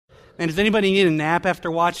And does anybody need a nap after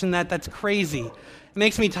watching that? That's crazy. It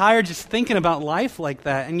makes me tired just thinking about life like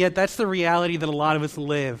that, and yet that's the reality that a lot of us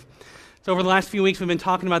live. So over the last few weeks, we've been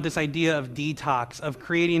talking about this idea of detox, of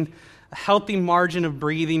creating a healthy margin of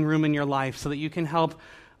breathing room in your life so that you can help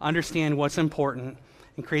understand what's important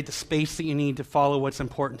and create the space that you need to follow what's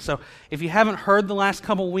important. So if you haven't heard the last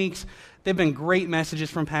couple weeks, they've been great messages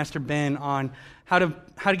from Pastor Ben on how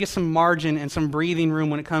to get some margin and some breathing room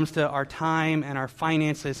when it comes to our time and our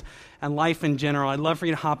finances and life in general. I'd love for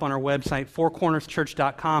you to hop on our website,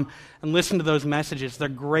 fourcornerschurch.com, and listen to those messages. They're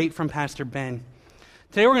great from Pastor Ben.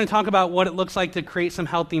 Today we're going to talk about what it looks like to create some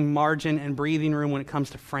healthy margin and breathing room when it comes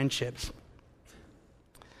to friendships.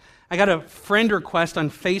 I got a friend request on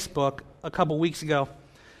Facebook a couple weeks ago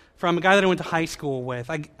from a guy that I went to high school with.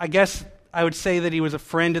 I guess I would say that he was a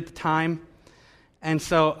friend at the time. And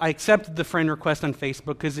so I accepted the friend request on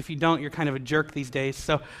Facebook, because if you don't, you're kind of a jerk these days.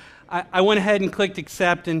 So I went ahead and clicked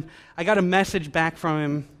accept, and I got a message back from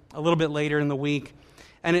him a little bit later in the week.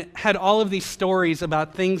 And it had all of these stories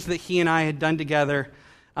about things that he and I had done together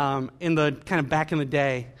in the kind of back in the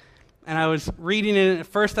day. And I was reading it, and at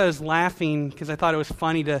first I was laughing because I thought it was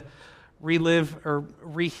funny to relive or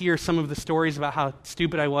rehear some of the stories about how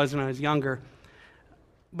stupid I was when I was younger.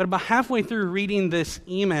 But about halfway through reading this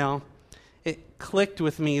email, it clicked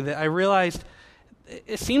with me that I realized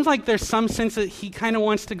it seems like there's some sense that he kind of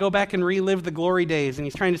wants to go back and relive the glory days, and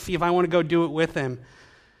he's trying to see if I want to go do it with him.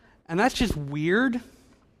 And that's just weird.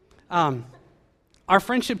 Our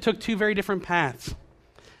friendship took two very different paths,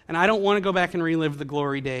 and I don't want to go back and relive the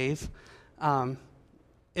glory days.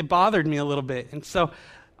 It bothered me a little bit. And so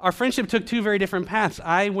our friendship took two very different paths.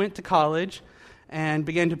 I went to college and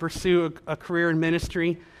began to pursue a career in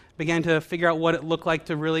ministry, began to figure out what it looked like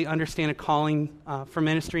to really understand a calling for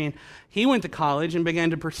ministry. And he went to college and began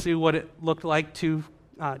to pursue what it looked like to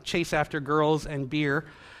chase after girls and beer.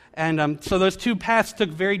 And so those two paths took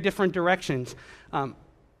very different directions.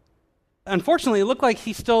 Unfortunately, it looked like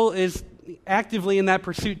he still is actively in that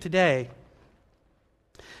pursuit today.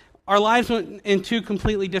 Our lives went in two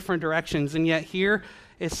completely different directions, and yet here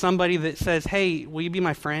is somebody that says, hey, will you be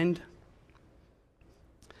my friend?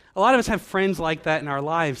 A lot of us have friends like that in our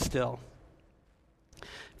lives still.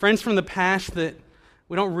 Friends from the past that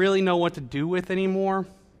we don't really know what to do with anymore.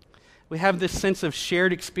 We have this sense of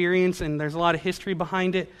shared experience, and there's a lot of history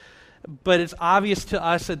behind it, but it's obvious to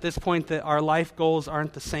us at this point that our life goals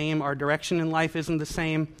aren't the same, our direction in life isn't the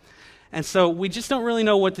same, and so we just don't really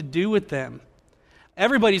know what to do with them.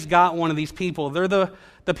 Everybody's got one of these people. They're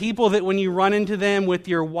the people that when you run into them with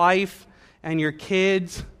your wife and your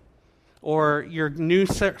kids or your new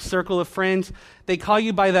circle of friends, they call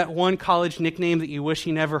you by that one college nickname that you wish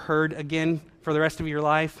you never heard again for the rest of your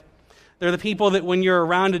life. They're the people that when you're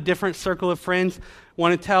around a different circle of friends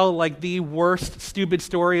want to tell like the worst stupid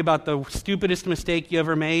story about the stupidest mistake you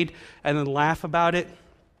ever made and then laugh about it.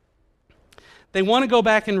 They want to go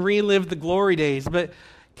back and relive the glory days, but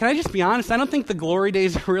can I just be honest? I don't think the glory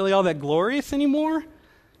days are really all that glorious anymore.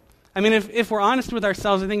 I mean, if we're honest with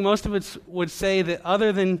ourselves, I think most of us would say that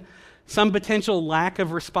other than some potential lack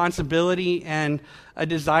of responsibility and a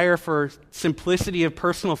desire for simplicity of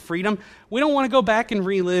personal freedom, we don't want to go back and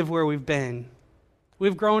relive where we've been.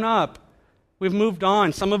 We've grown up. We've moved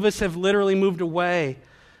on. Some of us have literally moved away.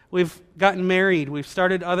 We've gotten married. We've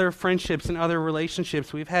started other friendships and other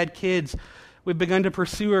relationships. We've had kids. We've begun to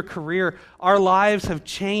pursue a career. Our lives have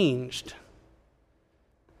changed.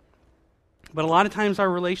 But a lot of times our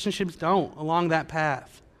relationships don't along that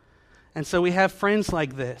path. And so we have friends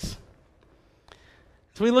like this.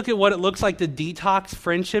 So we look at what it looks like to detox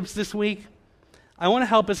friendships this week. I want to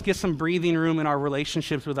help us get some breathing room in our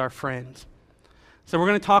relationships with our friends. So we're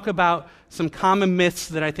going to talk about some common myths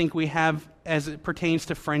that I think we have as it pertains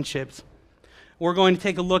to friendships. We're going to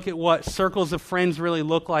take a look at what circles of friends really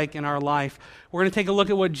look like in our life. We're going to take a look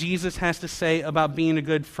at what Jesus has to say about being a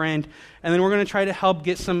good friend. And then we're going to try to help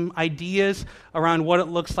get some ideas around what it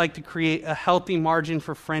looks like to create a healthy margin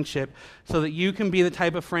for friendship so that you can be the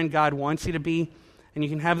type of friend God wants you to be, and you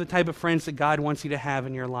can have the type of friends that God wants you to have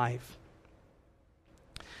in your life.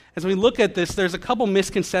 As we look at this, there's a couple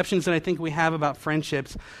misconceptions that I think we have about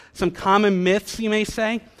friendships. Some common myths, you may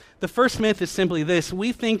say. The first myth is simply this: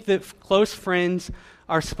 we think that close friends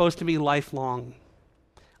are supposed to be lifelong.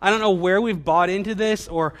 I don't know where we've bought into this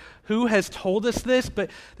or who has told us this,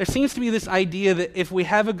 but there seems to be this idea that if we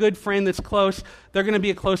have a good friend that's close, they're going to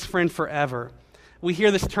be a close friend forever. We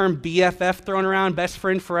hear this term BFF thrown around, best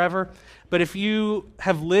friend forever. But if you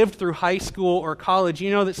have lived through high school or college,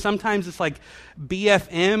 you know that sometimes it's like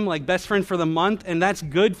BFM, like best friend for the month, and that's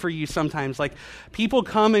good for you sometimes. Like people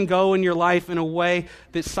come and go in your life in a way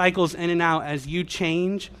that cycles in and out as you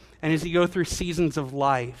change, and as you go through seasons of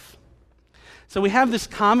life. So we have this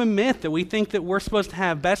common myth that we think that we're supposed to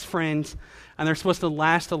have best friends and they're supposed to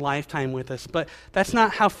last a lifetime with us, but that's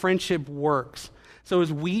not how friendship works. So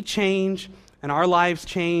as we change and our lives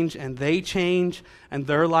change and they change and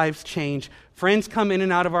their lives change, friends come in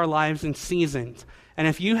and out of our lives in seasons. And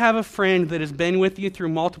if you have a friend that has been with you through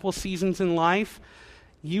multiple seasons in life,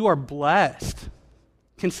 you are blessed.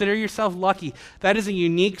 Consider yourself lucky. That is a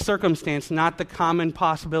unique circumstance, not the common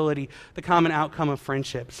possibility, the common outcome of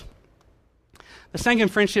friendships. The second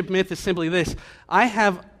friendship myth is simply this: I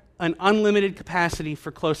have an unlimited capacity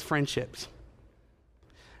for close friendships.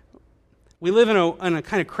 We live in a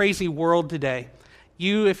kind of crazy world today.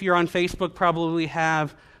 You, if you're on Facebook, probably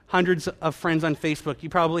have hundreds of friends on Facebook. You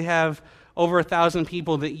probably have over 1,000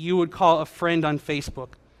 people that you would call a friend on Facebook.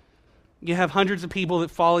 You have hundreds of people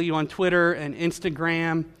that follow you on Twitter and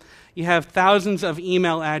Instagram. You have thousands of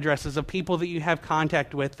email addresses of people that you have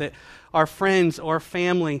contact with that are friends or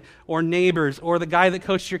family or neighbors or the guy that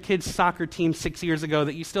coached your kid's soccer team 6 years ago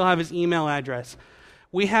that you still have his email address.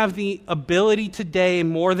 We have the ability today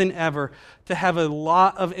more than ever to have a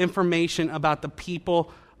lot of information about the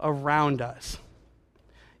people around us.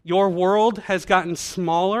 Your world has gotten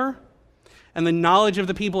smaller and the knowledge of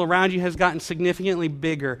the people around you has gotten significantly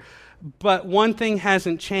bigger. But one thing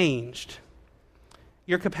hasn't changed.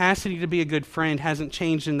 Your capacity to be a good friend hasn't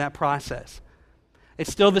changed in that process.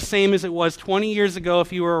 It's still the same as it was 20 years ago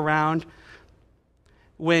if you were around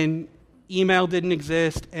when email didn't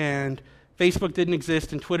exist and Facebook didn't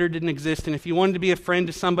exist and Twitter didn't exist. And if you wanted to be a friend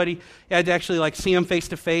to somebody, you had to actually see them face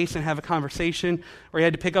to face and have a conversation, or you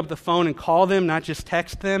had to pick up the phone and call them, not just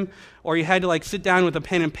text them, or you had to sit down with a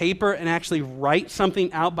pen and paper and actually write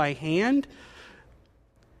something out by hand.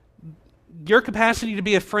 Your capacity to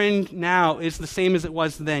be a friend now is the same as it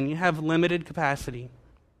was then. You have limited capacity.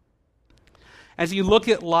 As you look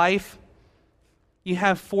at life, you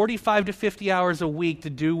have 45 to 50 hours a week to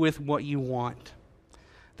do with what you want.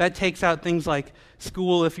 That takes out things like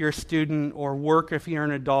school if you're a student or work if you're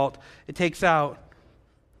an adult. It takes out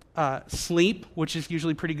sleep, which is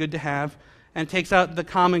usually pretty good to have, and it takes out the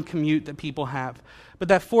common commute that people have. But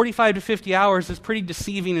that 45 to 50 hours is pretty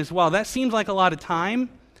deceiving as well. That seems like a lot of time,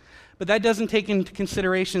 but that doesn't take into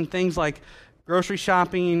consideration things like grocery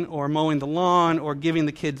shopping or mowing the lawn or giving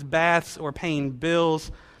the kids baths or paying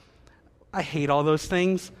bills. I hate all those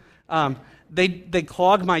things. They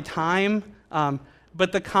clog my time.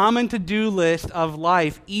 But the common to-do list of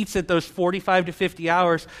life eats at those 45 to 50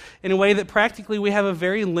 hours in a way that practically we have a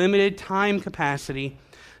very limited time capacity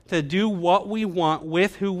to do what we want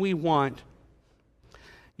with who we want.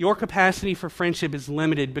 Your capacity for friendship is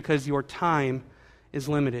limited because your time is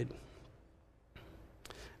limited.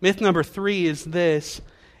 Myth number 3 is this: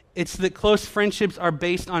 it's that close friendships are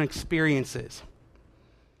based on experiences.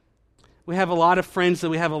 We have a lot of friends that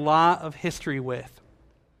we have a lot of history with.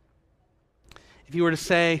 If you were to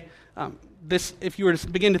say if you were to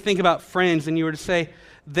begin to think about friends and you were to say,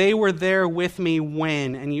 they were there with me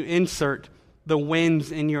when, and you insert the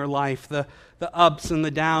wins in your life, the ups and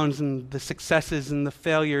the downs and the successes and the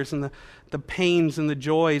failures and the pains and the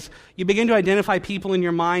joys, you begin to identify people in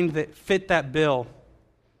your mind that fit that bill.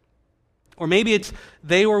 Or maybe it's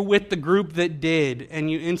they were with the group that did,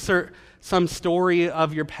 and you insert some story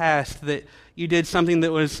of your past that you did something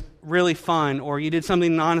that was really fun, or you did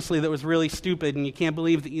something honestly that was really stupid and you can't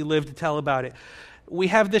believe that you lived to tell about it. We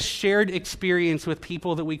have this shared experience with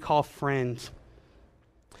people that we call friends.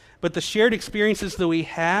 But the shared experiences that we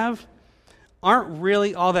have aren't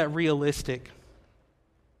really all that realistic.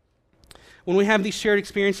 When we have these shared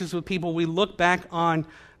experiences with people, we look back on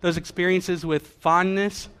those experiences with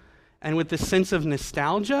fondness and with this sense of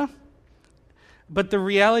nostalgia. But the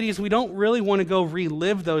reality is we don't really want to go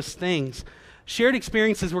relive those things. Shared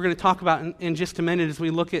experiences we're going to talk about in just a minute as we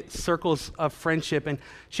look at circles of friendship. And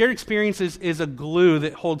shared experiences is a glue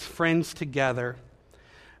that holds friends together.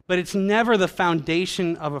 But it's never the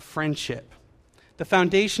foundation of a friendship. The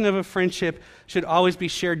foundation of a friendship should always be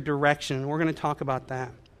shared direction. We're going to talk about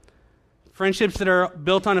that. Friendships that are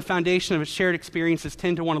built on a foundation of shared experiences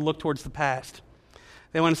tend to want to look towards the past.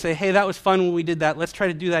 They want to say, hey, that was fun when we did that. Let's try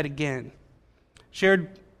to do that again.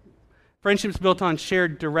 Shared friendships built on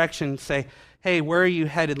shared direction say, hey, where are you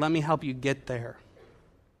headed? Let me help you get there.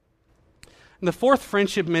 And the fourth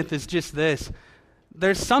friendship myth is just this.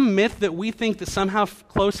 There's some myth that we think that somehow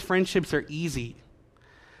close friendships are easy.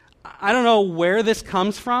 I don't know where this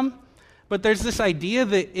comes from, but there's this idea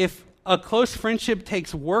that if a close friendship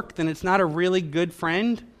takes work, then it's not a really good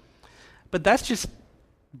friend. But that's just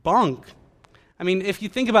bunk. I mean, if you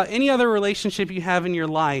think about any other relationship you have in your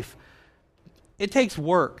life, it takes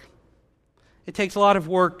work. It takes a lot of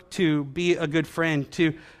work to be a good friend,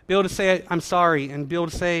 to be able to say, I'm sorry, and be able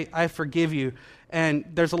to say, I forgive you. And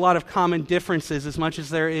there's a lot of common differences as much as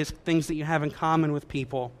there is things that you have in common with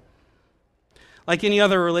people. Like any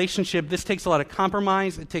other relationship, this takes a lot of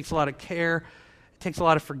compromise, it takes a lot of care, it takes a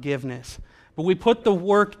lot of forgiveness. But we put the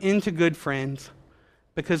work into good friends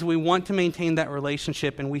because we want to maintain that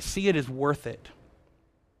relationship and we see it as worth it.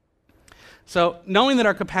 So, knowing that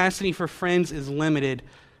our capacity for friends is limited,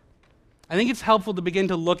 I think it's helpful to begin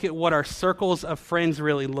to look at what our circles of friends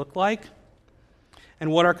really look like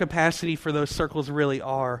and what our capacity for those circles really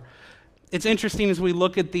are. It's interesting as we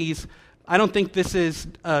look at these. I don't think this is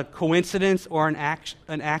a coincidence or an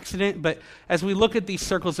accident, but as we look at these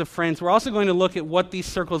circles of friends, we're also going to look at what these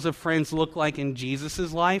circles of friends look like in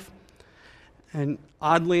Jesus' life. And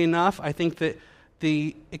oddly enough, I think that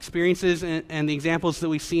the experiences and the examples that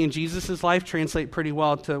we see in Jesus' life translate pretty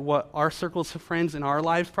well to what our circles of friends in our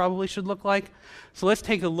lives probably should look like. So let's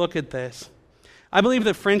take a look at this. I believe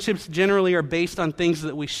that friendships generally are based on things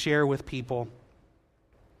that we share with people.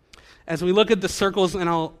 As we look at the circles, and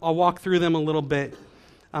I'll walk through them a little bit,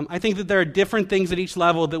 I think that there are different things at each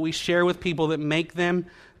level that we share with people that make them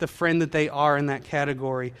the friend that they are in that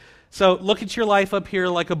category. So look at your life up here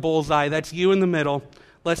like a bullseye. That's you in the middle.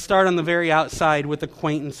 Let's start on the very outside with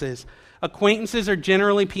acquaintances. Acquaintances are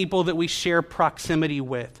generally people that we share proximity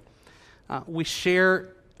with. We share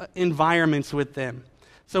environments with them.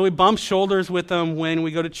 So we bump shoulders with them when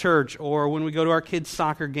we go to church or when we go to our kids'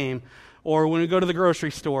 soccer game or when we go to the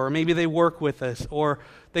grocery store, or maybe they work with us, or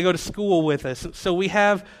they go to school with us. So we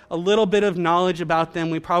have a little bit of knowledge about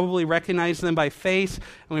them. We probably recognize them by face,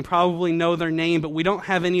 and we probably know their name, but we don't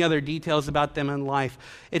have any other details about them in life.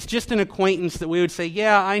 It's just an acquaintance that we would say,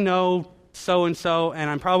 yeah, I know so-and-so, and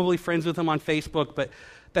I'm probably friends with them on Facebook, but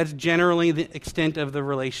that's generally the extent of the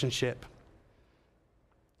relationship.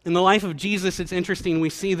 In the life of Jesus, it's interesting. We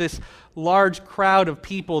see this large crowd of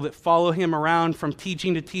people that follow him around from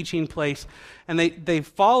teaching to teaching place. And they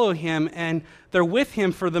follow him, and they're with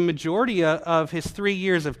him for the majority of his 3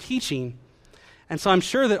 years of teaching. And so I'm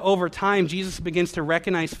sure that over time, Jesus begins to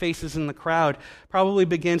recognize faces in the crowd, probably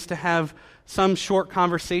begins to have some short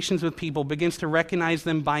conversations with people, begins to recognize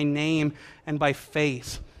them by name and by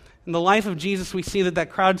face. In the life of Jesus, we see that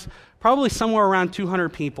crowd's probably somewhere around 200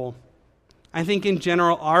 people. I think in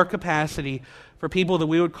general, our capacity for people that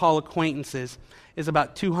we would call acquaintances is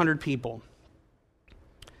about 200 people.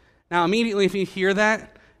 Now, immediately if you hear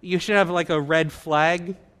that, you should have like a red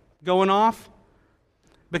flag going off.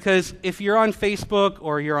 Because if you're on Facebook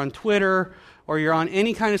or you're on Twitter or you're on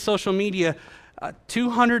any kind of social media,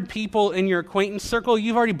 200 people in your acquaintance circle,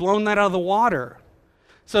 you've already blown that out of the water.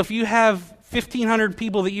 So if you have 1,500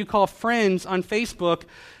 people that you call friends on Facebook,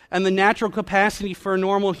 and the natural capacity for a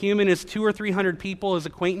normal human is 200 or 300 people as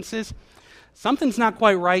acquaintances, something's not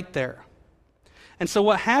quite right there. And so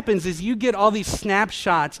what happens is you get all these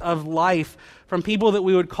snapshots of life from people that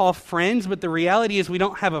we would call friends, but the reality is we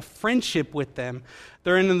don't have a friendship with them.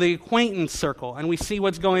 They're in the acquaintance circle, and we see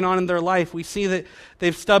what's going on in their life. We see that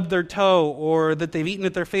they've stubbed their toe, or that they've eaten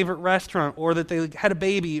at their favorite restaurant, or that they had a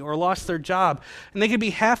baby, or lost their job. And they could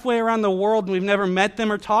be halfway around the world, and we've never met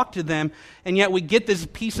them or talked to them, and yet we get this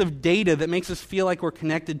piece of data that makes us feel like we're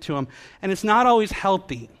connected to them. And it's not always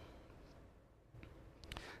healthy.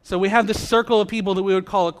 So we have this circle of people that we would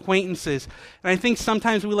call acquaintances. And I think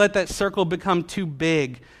sometimes we let that circle become too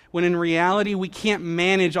big, when in reality we can't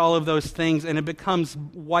manage all of those things and it becomes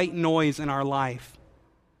white noise in our life.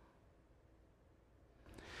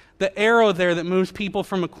 The arrow there that moves people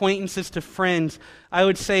from acquaintances to friends, I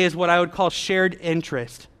would say, is what I would call shared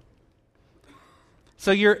interest.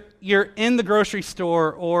 So you're in the grocery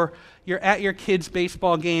store or you're at your kid's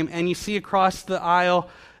baseball game and you see across the aisle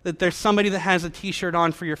that there's somebody that has a t-shirt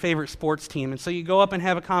on for your favorite sports team. And so you go up and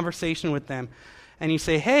have a conversation with them. And you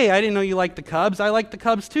say, hey, I didn't know you liked the Cubs. I like the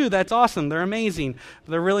Cubs too. That's awesome. They're amazing.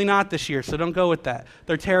 But they're really not this year, so don't go with that.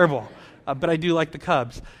 They're terrible. But I do like the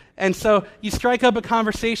Cubs. And so you strike up a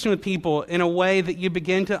conversation with people in a way that you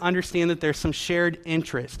begin to understand that there's some shared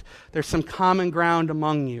interest. There's some common ground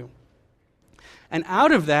among you. And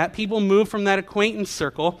out of that, people move from that acquaintance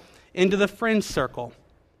circle into the friend circle.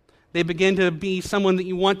 They begin to be someone that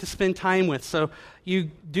you want to spend time with. So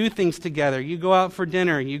you do things together. You go out for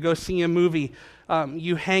dinner. You go see a movie.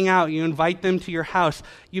 You hang out. You invite them to your house.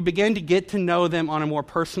 You begin to get to know them on a more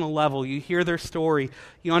personal level. You hear their story.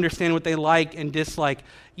 You understand what they like and dislike.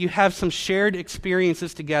 You have some shared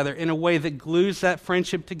experiences together in a way that glues that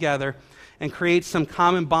friendship together and creates some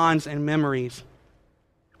common bonds and memories.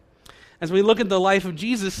 As we look at the life of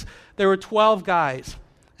Jesus, there were 12 guys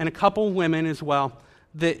and a couple women as well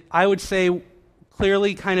that I would say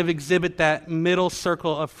clearly kind of exhibit that middle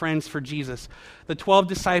circle of friends for Jesus. The 12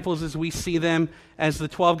 disciples, as we see them, as the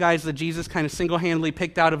 12 guys that Jesus kind of single-handedly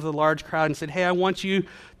picked out of the large crowd and said, hey, I want you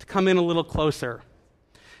to come in a little closer.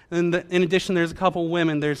 And in addition, there's a couple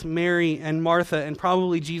women. There's Mary and Martha and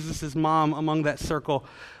probably Jesus' mom among that circle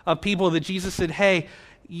of people that Jesus said, hey,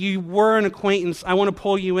 you were an acquaintance. I want to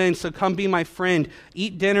pull you in, so come be my friend.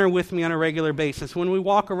 Eat dinner with me on a regular basis. When we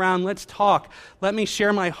walk around, let's talk. Let me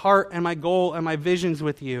share my heart and my goal and my visions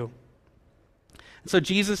with you. So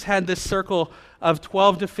Jesus had this circle of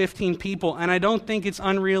 12 to 15 people, and I don't think it's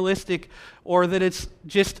unrealistic or that it's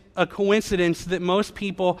just a coincidence that most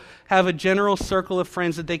people have a general circle of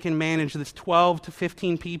friends that they can manage, this 12 to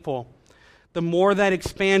 15 people. The more that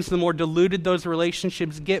expands, the more diluted those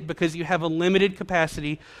relationships get because you have a limited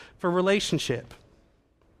capacity for relationship.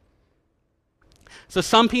 So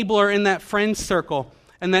some people are in that friend circle,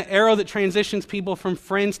 and that arrow that transitions people from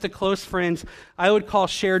friends to close friends, I would call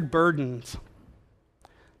shared burdens.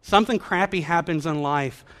 Something crappy happens in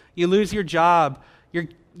life. You lose your job, your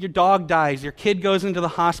dog dies, your kid goes into the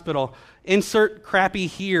hospital, insert crappy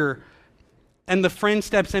here, and the friend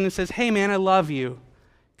steps in and says, hey man, I love you.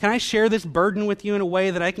 Can I share this burden with you in a way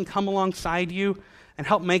that I can come alongside you and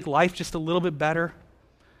help make life just a little bit better?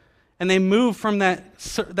 And they move from that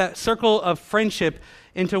circle of friendship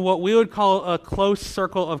into what we would call a close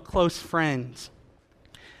circle of close friends.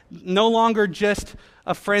 No longer just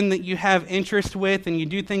a friend that you have interest with and you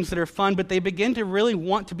do things that are fun, but they begin to really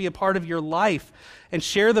want to be a part of your life and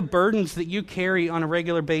share the burdens that you carry on a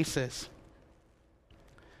regular basis.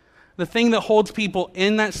 The thing that holds people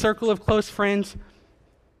in that circle of close friends,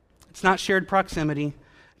 it's not shared proximity,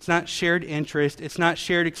 it's not shared interest, it's not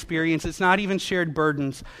shared experience, it's not even shared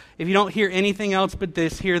burdens. If you don't hear anything else but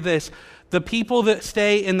this, hear this. The people that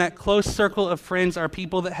stay in that close circle of friends are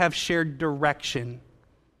people that have shared direction.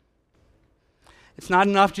 It's not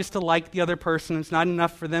enough just to like the other person. It's not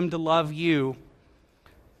enough for them to love you.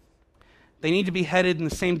 They need to be headed in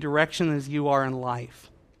the same direction as you are in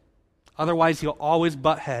life. Otherwise, you'll always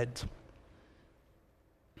butt heads.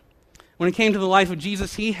 When it came to the life of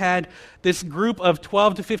Jesus, he had this group of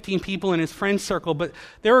 12 to 15 people in his friend circle, but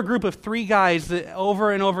there were a group of 3 guys that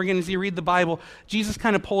over and over again as you read the Bible, Jesus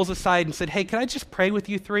kind of pulls aside and said, hey, can I just pray with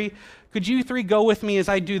you 3? Could you 3 go with me as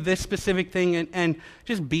I do this specific thing and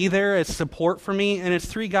just be there as support for me? And it's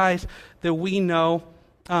 3 guys that we know.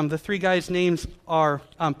 The 3 guys' names are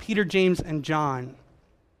Peter, James, and John.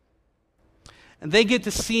 And they get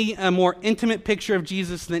to see a more intimate picture of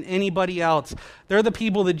Jesus than anybody else. They're the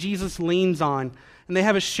people that Jesus leans on. And they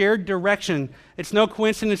have a shared direction. It's no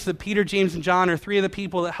coincidence that Peter, James, and John are 3 of the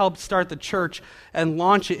people that helped start the church and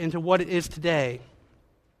launch it into what it is today.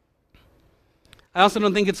 I also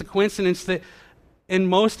don't think it's a coincidence that in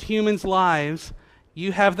most humans' lives,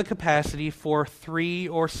 you have the capacity for 3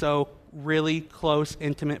 or so really close,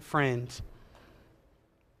 intimate friends.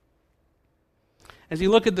 As you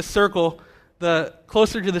look at the circle, the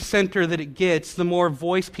closer to the center that it gets, the more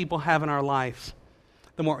voice people have in our lives.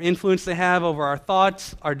 The more influence they have over our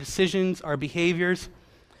thoughts, our decisions, our behaviors.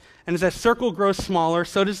 And as that circle grows smaller,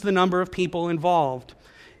 so does the number of people involved.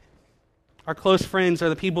 Our close friends are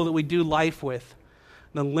the people that we do life with,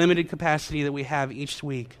 the limited capacity that we have each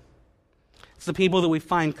week. It's the people that we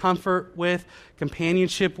find comfort with,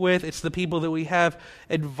 companionship with. It's the people that we have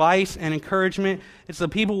advice and encouragement. It's the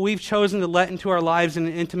people we've chosen to let into our lives in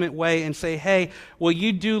an intimate way and say, hey, will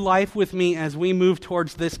you do life with me as we move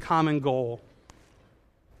towards this common goal?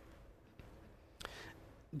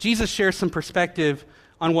 Jesus shares some perspective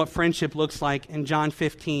on what friendship looks like in John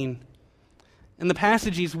 15. In the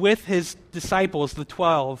passage, he's with his disciples, the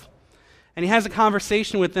 12, and he has a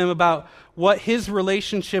conversation with them about what his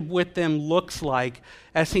relationship with them looks like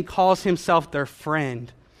as he calls himself their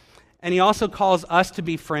friend. And he also calls us to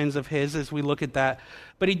be friends of his as we look at that.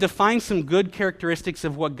 But he defines some good characteristics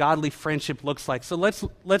of what godly friendship looks like. So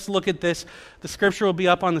let's look at this. The scripture will be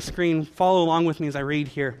up on the screen. Follow along with me as I read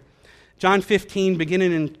here. John 15,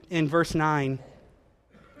 beginning in verse 9.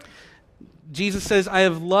 Jesus says, I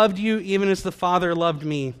have loved you even as the Father loved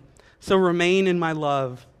me. So remain in my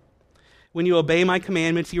love. When you obey my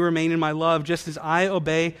commandments, you remain in my love, just as I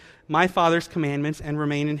obey my Father's commandments and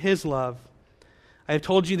remain in his love. I have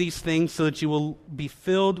told you these things so that you will be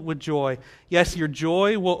filled with joy. Yes, your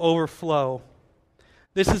joy will overflow.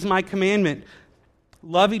 This is my commandment.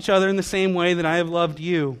 Love each other in the same way that I have loved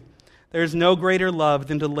you. There is no greater love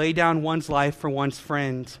than to lay down one's life for one's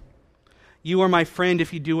friends. You are my friend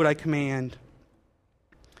if you do what I command.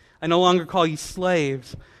 I no longer call you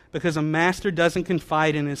slaves, because a master doesn't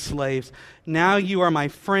confide in his slaves. Now you are my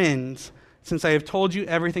friends, since I have told you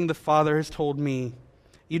everything the Father has told me.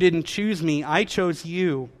 You didn't choose me, I chose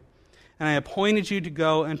you. And I appointed you to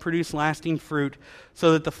go and produce lasting fruit,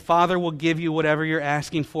 so that the Father will give you whatever you're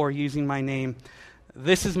asking for using my name.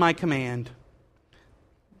 This is my command.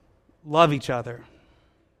 Love each other.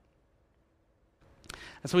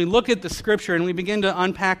 And so we look at the scripture and we begin to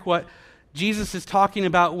unpack what Jesus is talking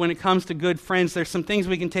about when it comes to good friends. There's some things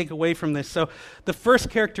we can take away from this. So the first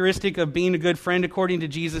characteristic of being a good friend, according to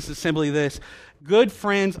Jesus, is simply this: good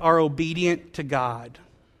friends are obedient to God.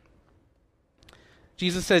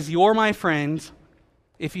 Jesus says, "You're my friends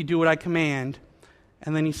if you do what I command."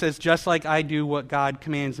 And then he says, "Just like I do what God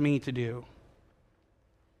commands me to do."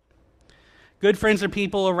 Good friends are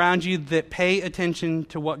people around you that pay attention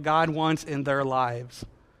to what God wants in their lives.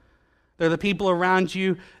 They're the people around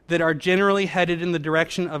you that are generally headed in the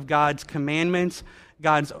direction of God's commandments,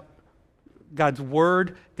 God's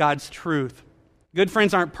word, God's truth. Good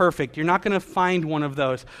friends aren't perfect. You're not going to find one of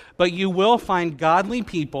those. But you will find godly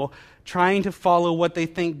people trying to follow what they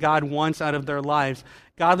think God wants out of their lives.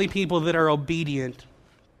 Godly people that are obedient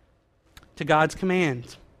to God's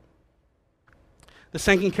commands. The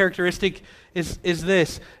second characteristic is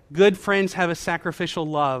this: good friends have a sacrificial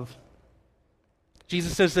love.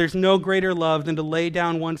 Jesus says there's no greater love than to lay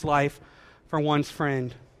down one's life for one's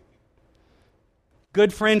friend.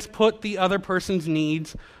 Good friends put the other person's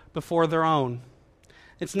needs before their own.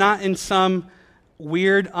 It's not in some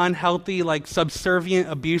weird, unhealthy, like subservient,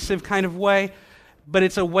 abusive kind of way, but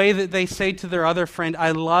it's a way that they say to their other friend,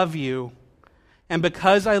 "I love you, and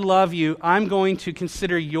because I love you, I'm going to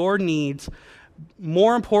consider your needs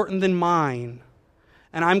more important than mine,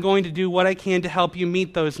 and I'm going to do what I can to help you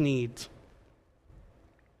meet those needs."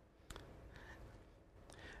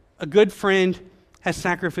 A good friend has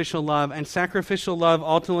sacrificial love, and sacrificial love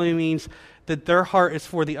ultimately means that their heart is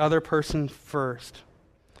for the other person first.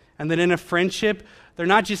 And that in a friendship, they're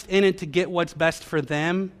not just in it to get what's best for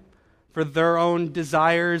them, for their own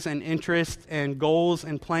desires and interests and goals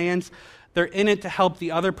and plans. They're in it to help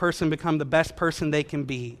the other person become the best person they can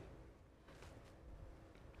be.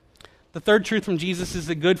 The third truth from Jesus is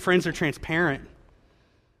that good friends are transparent.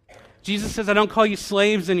 Jesus says, "I don't call you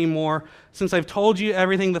slaves anymore, since I've told you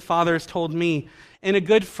everything the Father has told me." And a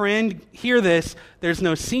good friend, hear this, there's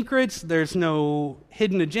no secrets, there's no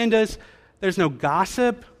hidden agendas, there's no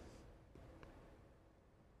gossip.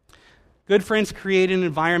 Good friends create an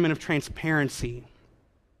environment of transparency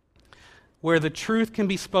where the truth can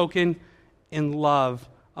be spoken in love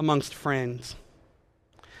amongst friends.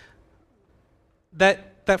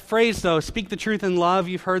 That phrase, though, speak the truth in love,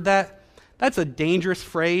 you've heard that? That's a dangerous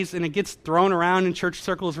phrase, and it gets thrown around in church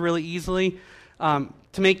circles really easily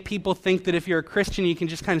to make people think that if you're a Christian, you can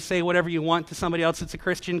just kind of say whatever you want to somebody else that's a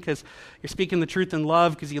Christian because you're speaking the truth in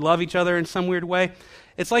love because you love each other in some weird way.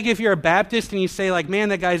 It's like if you're a Baptist and you say, like, "Man,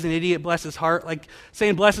 that guy's an idiot, bless his heart." Like,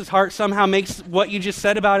 saying bless his heart somehow makes what you just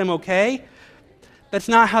said about him okay. That's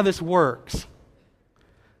not how this works.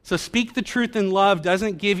 So speak the truth in love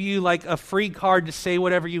doesn't give you like a free card to say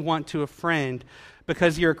whatever you want to a friend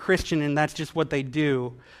because you're a Christian and that's just what they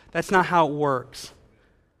do. That's not how it works.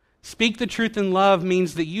 Speak the truth in love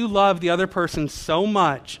means that you love the other person so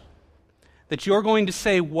much that you're going to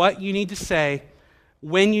say what you need to say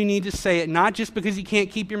when you need to say it, not just because you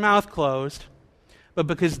can't keep your mouth closed, but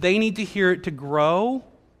because they need to hear it to grow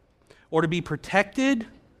or to be protected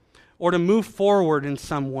or to move forward in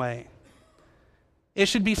some way. It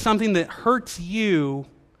should be something that hurts you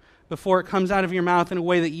before it comes out of your mouth in a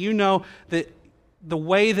way that you know that the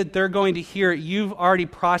way that they're going to hear it, you've already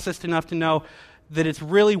processed enough to know that it's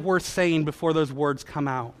really worth saying before those words come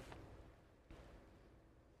out.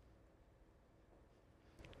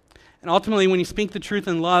 And ultimately, when you speak the truth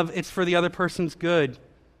in love, it's for the other person's good.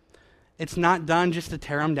 It's not done just to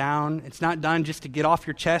tear them down. It's not done just to get off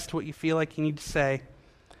your chest what you feel like you need to say.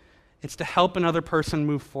 It's to help another person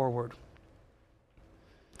move forward.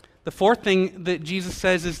 The fourth thing that Jesus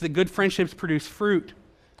says is that good friendships produce fruit.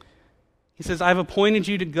 He says, "I've appointed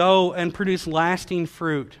you to go and produce lasting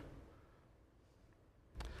fruit."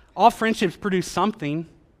 All friendships produce something.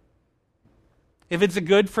 If it's a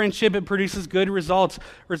good friendship, it produces good results.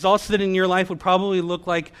 Results that in your life would probably look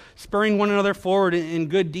like spurring one another forward in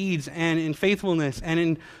good deeds and in faithfulness and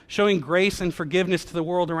in showing grace and forgiveness to the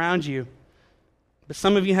world around you. But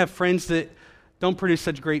some of you have friends that don't produce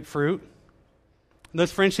such great fruit.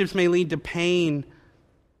 Those friendships may lead to pain.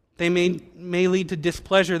 They may lead to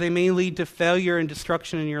displeasure. They may lead to failure and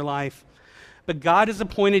destruction in your life. But God has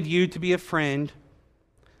appointed you to be a friend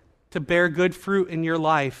to bear good fruit in your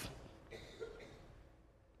life.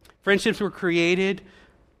 Friendships were created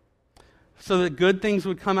so that good things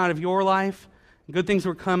would come out of your life, good things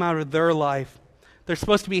would come out of their life. They're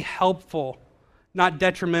supposed to be helpful, not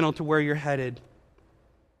detrimental to where you're headed.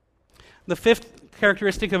 The fifth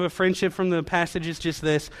characteristic of a friendship from the passage is just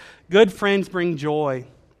this: good friends bring joy.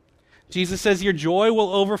 Jesus says your joy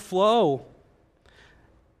will overflow.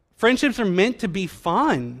 Friendships are meant to be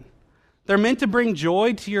fun. They're meant to bring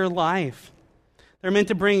joy to your life. They're meant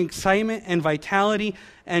to bring excitement and vitality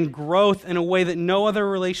and growth in a way that no other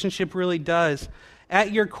relationship really does.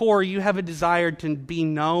 At your core, you have a desire to be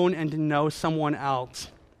known and to know someone else.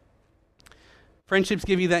 Friendships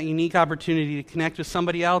give you that unique opportunity to connect with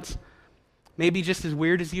somebody else, maybe just as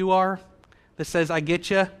weird as you are, that says, I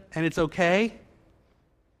get you, and it's okay.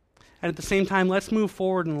 And at the same time, let's move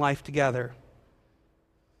forward in life together.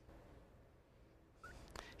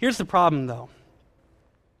 Here's the problem, though.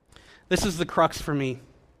 This is the crux for me.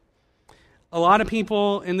 A lot of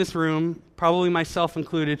people in this room, probably myself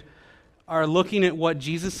included, are looking at what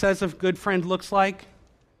Jesus says a good friend looks like,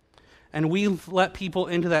 and we've let people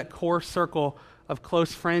into that core circle of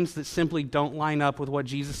close friends that simply don't line up with what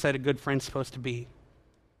Jesus said a good friend's supposed to be.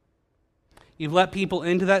 You've let people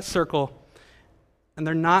into that circle, and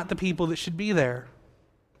they're not the people that should be there.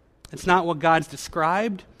 It's not what God's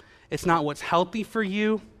described. It's not what's healthy for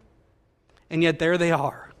you, and yet there they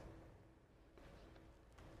are.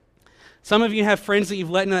 Some of you have friends that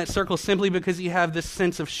you've let into that circle simply because you have this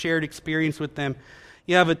sense of shared experience with them.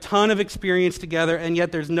 You have a ton of experience together, and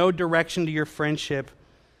yet there's no direction to your friendship.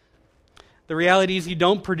 The reality is you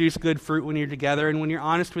don't produce good fruit when you're together, and when you're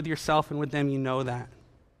honest with yourself and with them, you know that.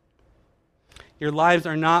 Your lives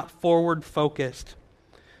are not forward-focused.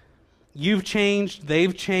 You've changed,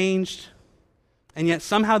 they've changed, and yet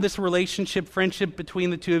somehow this relationship, friendship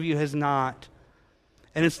between the two of you has not.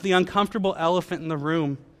 And it's the uncomfortable elephant in the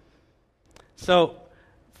room. So,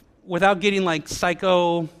 without getting like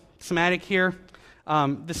psychosomatic here,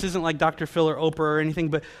 this isn't like Dr. Phil or Oprah or anything,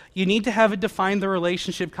 but you need to have a define the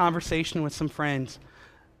relationship conversation with some friends.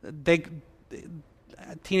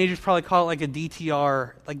 Teenagers probably call it like a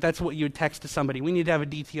DTR, like that's what you would text to somebody. We need to have a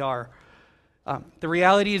DTR. The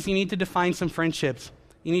reality is you need to define some friendships.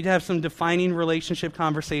 You need to have some defining relationship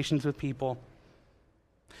conversations with people.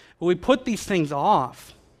 But we put these things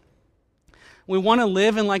off. We want to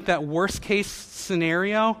live in like that worst case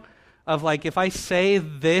scenario of like, if I say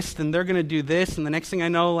this, then they're going to do this, and the next thing I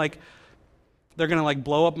know, like, they're going to like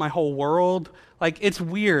blow up my whole world. Like, it's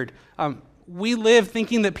weird. We live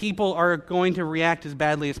thinking that people are going to react as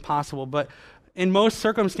badly as possible, but in most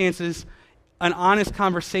circumstances, an honest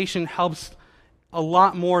conversation helps a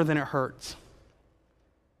lot more than it hurts.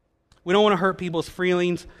 We don't want to hurt people's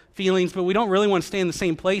feelings, but we don't really want to stay in the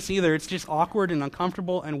same place either. It's just awkward and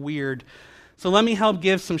uncomfortable and weird. So let me help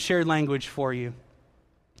give some shared language for you.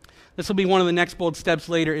 This will be one of the next bold steps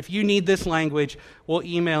later. If you need this language, we'll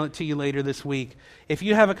email it to you later this week. If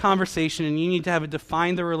you have a conversation and you need to have a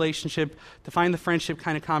define the relationship, define the friendship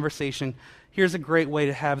kind of conversation, here's a great way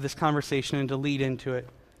to have this conversation and to lead into it.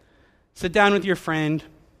 Sit down with your friend.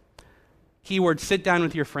 Keyword, sit down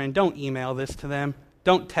with your friend. Don't email this to them.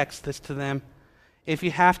 Don't text this to them. If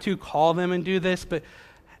you have to, call them and do this, but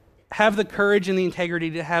have the courage and the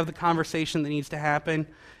integrity to have the conversation that needs to happen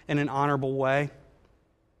in an honorable way.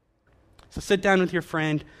 So sit down with your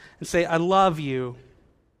friend and say, I love you.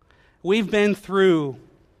 We've been through,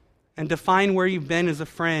 and define where you've been as a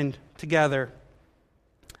friend together.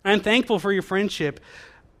 I'm thankful for your friendship,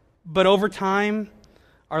 but over time,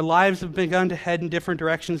 our lives have begun to head in different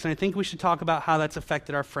directions, and I think we should talk about how that's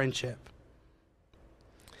affected our friendship.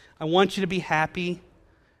 I want you to be happy,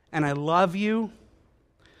 and I love you,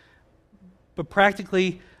 but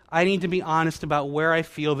practically, I need to be honest about where I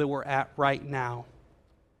feel that we're at right now.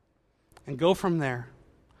 And go from there.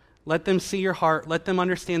 Let them see your heart. Let them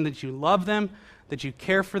understand that you love them, that you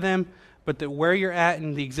care for them, but that where you're at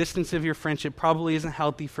in the existence of your friendship probably isn't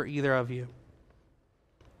healthy for either of you.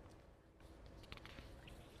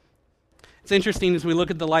 It's interesting as we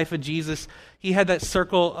look at the life of Jesus, he had that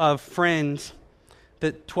circle of friends,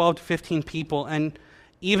 that 12 to 15 people, and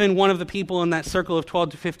even one of the people in that circle of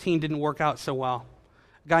 12 to 15 didn't work out so well.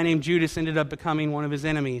 A guy named Judas ended up becoming one of his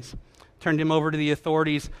enemies, turned him over to the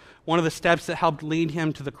authorities, one of the steps that helped lead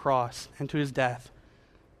him to the cross and to his death.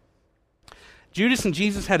 Judas and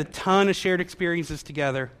Jesus had a ton of shared experiences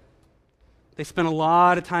together. They spent a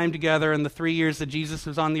lot of time together in the 3 years that Jesus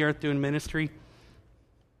was on the earth doing ministry.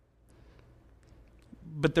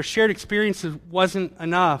 But their shared experiences wasn't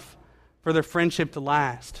enough for their friendship to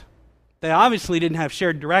last. They obviously didn't have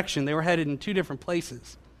shared direction. They were headed in two different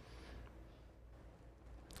places.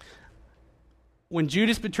 When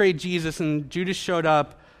Judas betrayed Jesus and Judas showed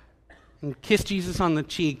up and kissed Jesus on the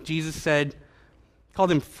cheek, Jesus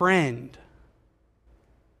called him friend.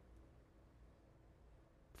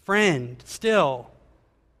 friend still.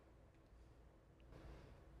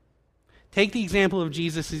 Take the example of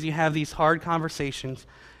Jesus as you have these hard conversations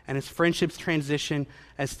and as friendships transition,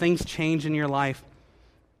 as things change in your life.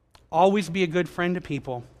 Always be a good friend to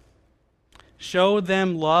people. Show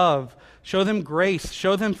them love. Show them grace.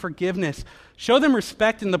 Show them forgiveness. Show them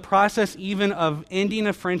respect in the process even of ending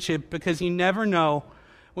a friendship, because you never know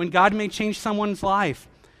when God may change someone's life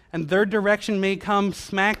and their direction may come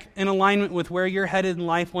smack in alignment with where you're headed in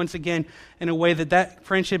life once again in a way that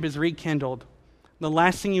friendship is rekindled. The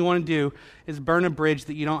last thing you want to do is burn a bridge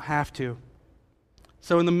that you don't have to.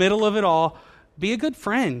 So in the middle of it all, be a good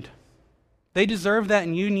friend. They deserve that,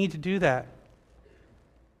 and you need to do that.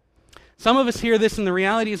 Some of us hear this, and the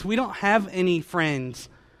reality is we don't have any friends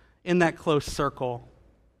in that close circle.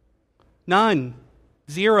 None.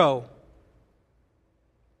 Zero.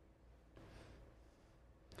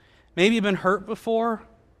 Maybe you've been hurt before.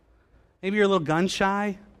 Maybe you're a little gun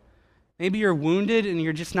shy. Maybe you're wounded and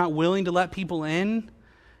you're just not willing to let people in.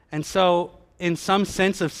 And so, in some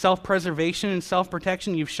sense of self-preservation and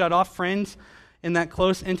self-protection, you've shut off friends in that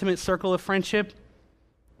close, intimate circle of friendship.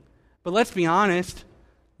 But let's be honest,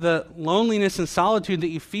 the loneliness and solitude that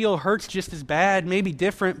you feel hurts just as bad, maybe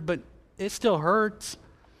different, but it still hurts.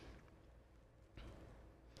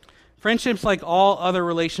 Friendships, like all other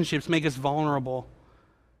relationships, make us vulnerable.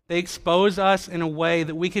 They expose us in a way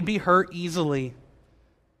that we could be hurt easily.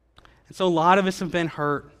 And so a lot of us have been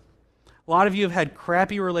hurt. A lot of you have had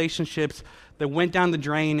crappy relationships that went down the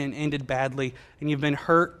drain and ended badly, and you've been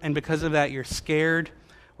hurt, and because of that you're scared,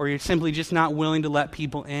 or you're simply just not willing to let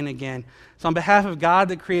people in again. So on behalf of God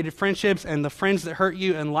that created friendships and the friends that hurt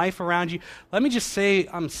you and life around you, let me just say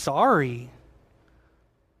I'm sorry.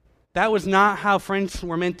 That was not how friends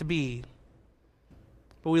were meant to be.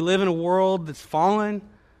 But we live in a world that's fallen.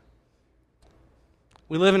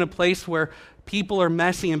 We live in a place where people are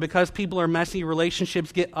messy, and because people are messy,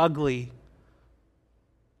 relationships get ugly.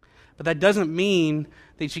 But that doesn't mean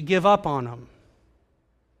that you give up on them.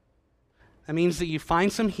 That means that you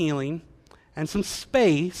find some healing and some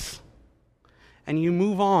space, and you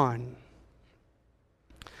move on.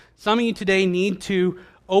 Some of you today need to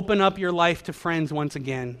open up your life to friends once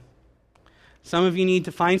again. Some of you need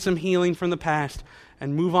to find some healing from the past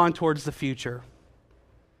and move on towards the future.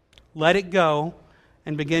 Let it go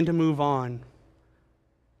and begin to move on.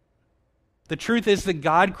 The truth is that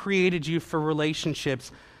God created you for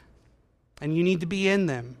relationships, and you need to be in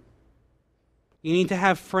them. You need to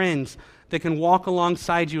have friends that can walk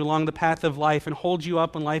alongside you along the path of life and hold you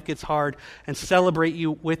up when life gets hard and celebrate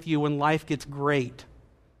you with you when life gets great.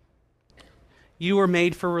 You were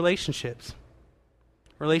made for relationships.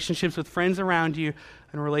 Relationships with friends around you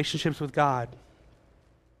and relationships with God.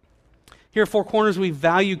 Here at Four Corners, we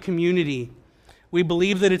value community. We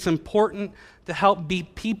believe that it's important to help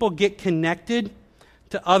people get connected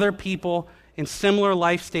to other people in similar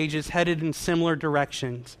life stages headed in similar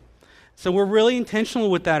directions. So we're really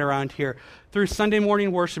intentional with that around here, through Sunday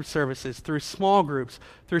morning worship services, through small groups,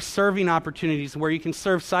 through serving opportunities where you can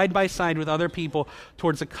serve side by side with other people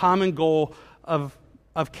towards a common goal of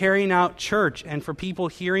carrying out church and for people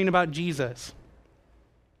hearing about Jesus.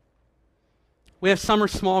 We have summer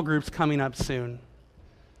small groups coming up soon.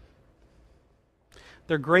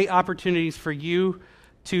 They're great opportunities for you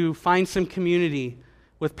to find some community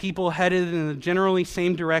with people headed in the generally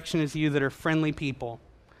same direction as you that are friendly people.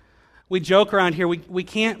 We joke around here, we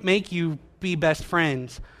can't make you be best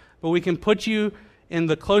friends, but we can put you in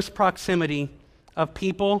the close proximity of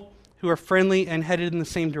people who are friendly and headed in the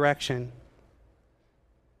same direction.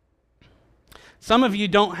 Some of you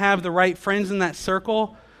don't have the right friends in that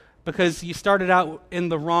circle because you started out in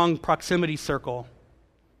the wrong proximity circle.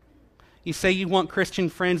 You say you want Christian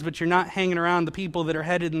friends, but you're not hanging around the people that are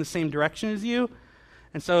headed in the same direction as you.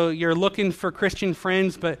 And so you're looking for Christian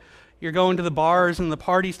friends, but you're going to the bars and the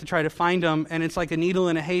parties to try to find them, and it's like a needle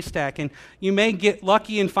in a haystack. And you may get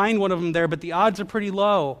lucky and find one of them there, but the odds are pretty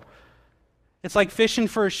low. It's like fishing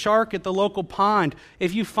for a shark at the local pond.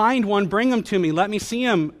 If you find one, bring them to me. Let me see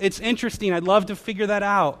them. It's interesting. I'd love to figure that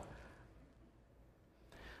out.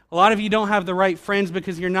 A lot of you don't have the right friends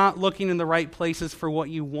because you're not looking in the right places for what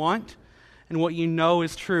you want and what you know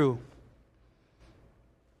is true.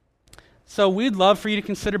 So we'd love for you to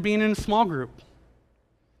consider being in a small group,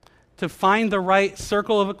 to find the right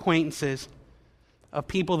circle of acquaintances of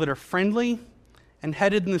people that are friendly and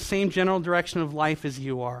headed in the same general direction of life as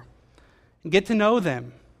you are. And get to know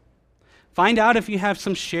them. Find out if you have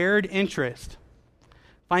some shared interest.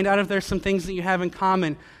 Find out if there's some things that you have in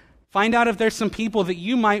common. Find out if there's some people that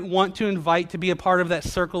you might want to invite to be a part of that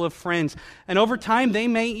circle of friends. And over time, they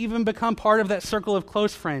may even become part of that circle of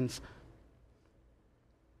close friends.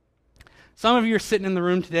 Some of you are sitting in the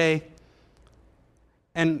room today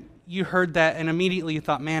and you heard that and immediately you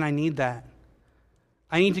thought, man, I need that.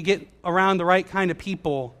 I need to get around the right kind of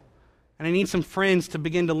people, and I need some friends to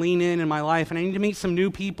begin to lean in my life, and I need to meet some new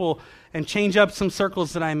people and change up some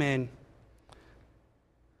circles that I'm in.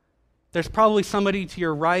 There's probably somebody to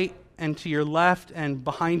your right and to your left and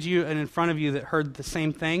behind you and in front of you that heard the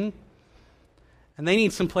same thing, and they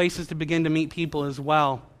need some places to begin to meet people as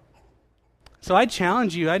well. So I'd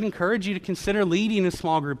challenge you, I'd encourage you to consider leading a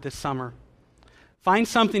small group this summer. Find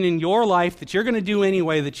something in your life that you're going to do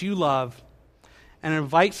anyway that you love, and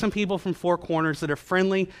invite some people from Four Corners that are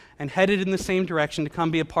friendly and headed in the same direction to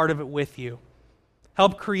come be a part of it with you.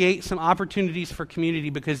 Help create some opportunities for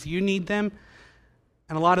community because you need them,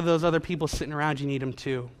 and a lot of those other people sitting around you need them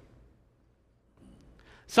too.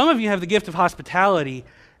 Some of you have the gift of hospitality,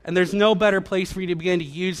 and there's no better place for you to begin to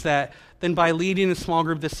use that than by leading a small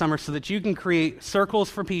group this summer so that you can create circles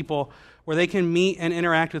for people where they can meet and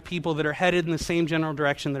interact with people that are headed in the same general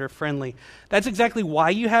direction, that are friendly. That's exactly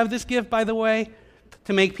why you have this gift, by the way,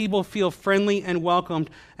 to make people feel friendly and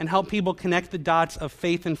welcomed and help people connect the dots of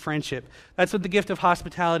faith and friendship. That's what the gift of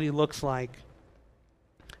hospitality looks like.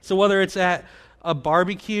 So whether it's at a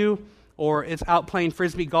barbecue or it's out playing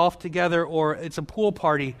Frisbee golf together or it's a pool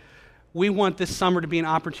party, we want this summer to be an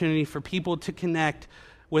opportunity for people to connect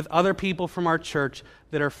with other people from our church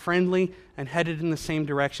that are friendly and headed in the same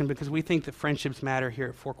direction because we think that friendships matter here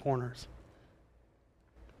at Four Corners.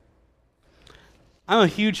 I'm a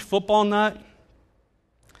huge football nut.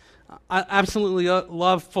 I absolutely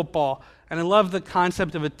love football, and I love the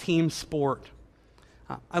concept of a team sport.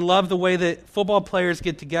 I love the way that football players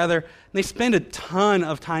get together, and they spend a ton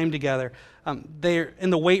of time together. They're in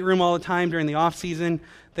the weight room all the time during the off season.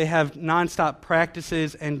 They have nonstop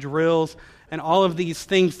practices and drills and all of these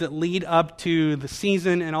things that lead up to the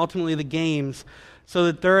season and ultimately the games so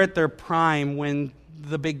that they're at their prime when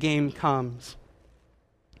the big game comes.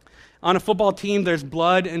 On a football team, there's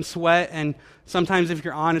blood and sweat, and sometimes, if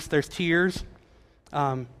you're honest, there's tears.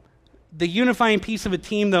 The unifying piece of a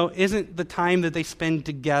team, though, isn't the time that they spend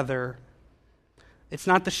together. It's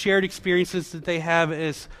not the shared experiences that they have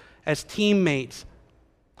as teammates.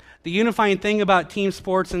 The unifying thing about team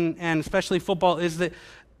sports, and especially football, is that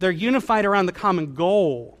they're unified around the common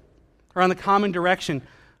goal, around the common direction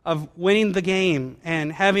of winning the game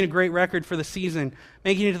and having a great record for the season,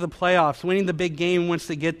 making it to the playoffs, winning the big game once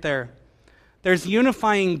they get there. There's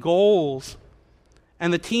unifying goals,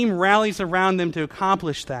 and the team rallies around them to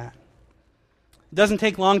accomplish that. It doesn't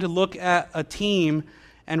take long to look at a team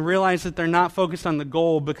and realize that they're not focused on the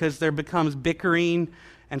goal because there becomes bickering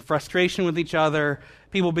and frustration with each other.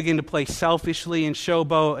 People begin to play selfishly and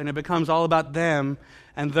showboat, and it becomes all about them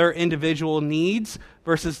and their individual needs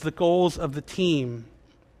versus the goals of the team.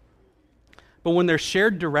 But when there's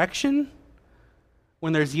shared direction,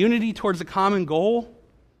 when there's unity towards a common goal,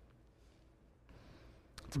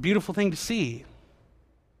 it's a beautiful thing to see.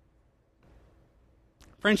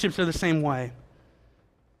 Friendships are the same way.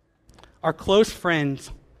 Our close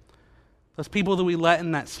friends, those people that we let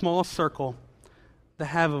in that small circle, that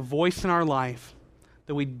have a voice in our life,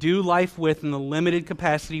 that we do life with in the limited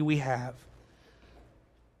capacity we have,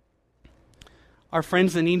 are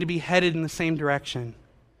friends that need to be headed in the same direction.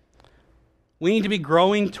 We need to be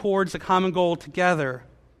growing towards a common goal together.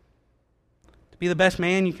 To be the best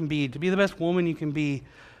man you can be, to be the best woman you can be,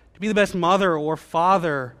 to be the best mother or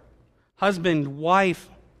father, husband, wife,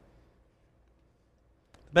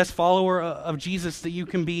 the best follower of Jesus that you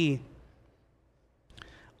can be.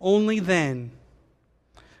 Only then,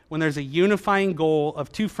 when there's a unifying goal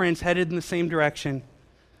of two friends headed in the same direction,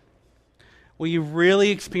 will you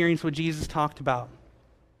really experience what Jesus talked about.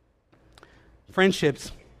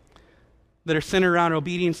 Friendships that are centered around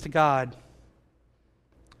obedience to God.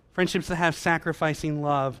 Friendships that have sacrificing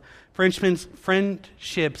love.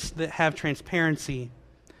 Friendships that have transparency.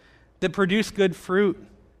 That produce good fruit.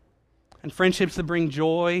 And friendships that bring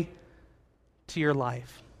joy to your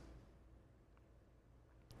life.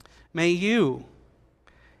 May you,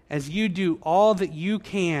 as you do all that you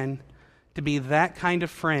can to be that kind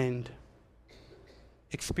of friend,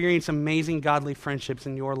 experience amazing godly friendships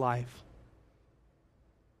in your life.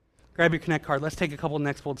 Grab your Connect card. Let's take a couple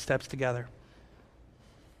Next Bold Steps together.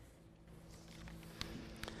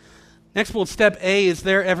 Next Bold Step A is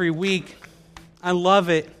there every week. I love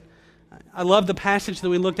it. I love the passage that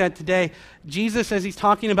we looked at today. Jesus, as he's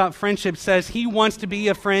talking about friendship, says he wants to be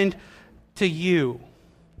a friend to you.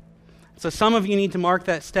 So some of you need to mark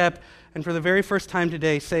that step, and for the very first time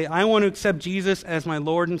today, say, I want to accept Jesus as my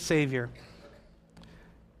Lord and Savior.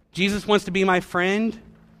 Jesus wants to be my friend,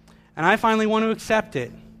 and I finally want to accept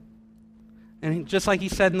it. And just like he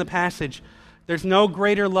said in the passage, there's no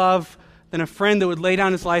greater love than a friend that would lay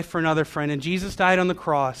down his life for another friend. And Jesus died on the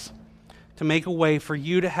cross to make a way for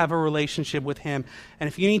you to have a relationship with him. And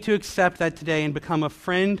if you need to accept that today and become a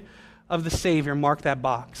friend of the Savior, mark that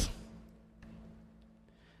box.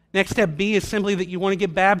 Next step B is simply that you want to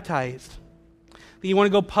get baptized. That you want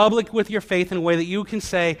to go public with your faith in a way that you can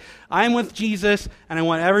say, I'm with Jesus and I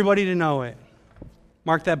want everybody to know it.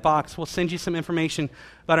 Mark that box. We'll send you some information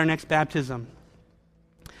about our next baptism.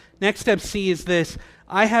 Next step C is this.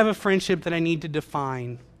 I have a friendship that I need to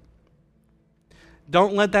define.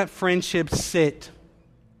 Don't let that friendship sit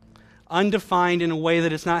undefined in a way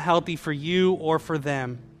that is not healthy for you or for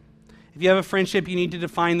them. If you have a friendship you need to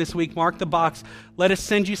define this week, mark the box. Let us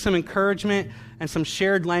send you some encouragement and some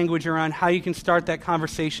shared language around how you can start that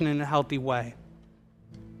conversation in a healthy way.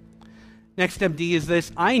 Next step D is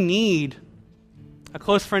this. I need a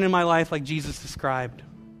close friend in my life like Jesus described.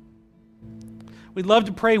 We'd love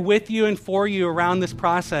to pray with you and for you around this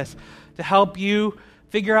process to help you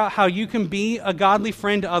figure out how you can be a godly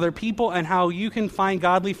friend to other people and how you can find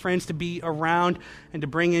godly friends to be around and to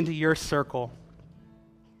bring into your circle.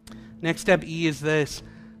 Next step E is this.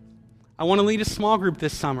 I want to lead a small group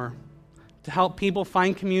this summer to help people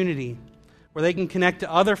find community where they can connect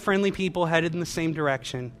to other friendly people headed in the same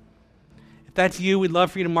direction. If that's you, we'd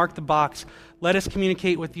love for you to mark the box. Let us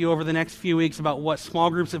communicate with you over the next few weeks about what small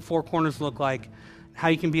groups at Four Corners look like, and how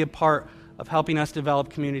you can be a part of helping us develop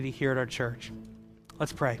community here at our church.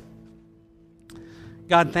 Let's pray.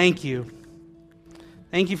 God, thank you.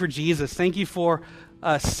 Thank you for Jesus. Thank you for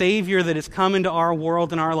a Savior that has come into our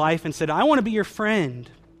world and our life and said, I want to be your friend.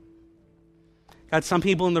 God, some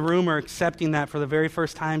people in the room are accepting that for the very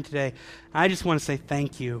first time today. I just want to say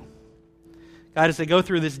thank you. God, as they go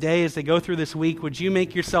through this day, as they go through this week, would you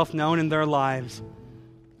make yourself known in their lives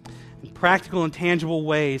in practical and tangible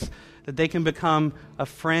ways that they can become a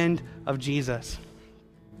friend of Jesus?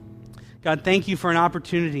 God, thank you for an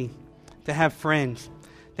opportunity to have friends.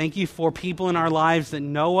 Thank you for people in our lives that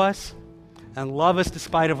know us and love us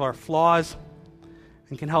despite of our flaws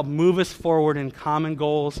and can help move us forward in common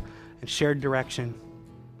goals and shared direction.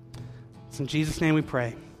 It's in Jesus' name we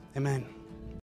pray. Amen.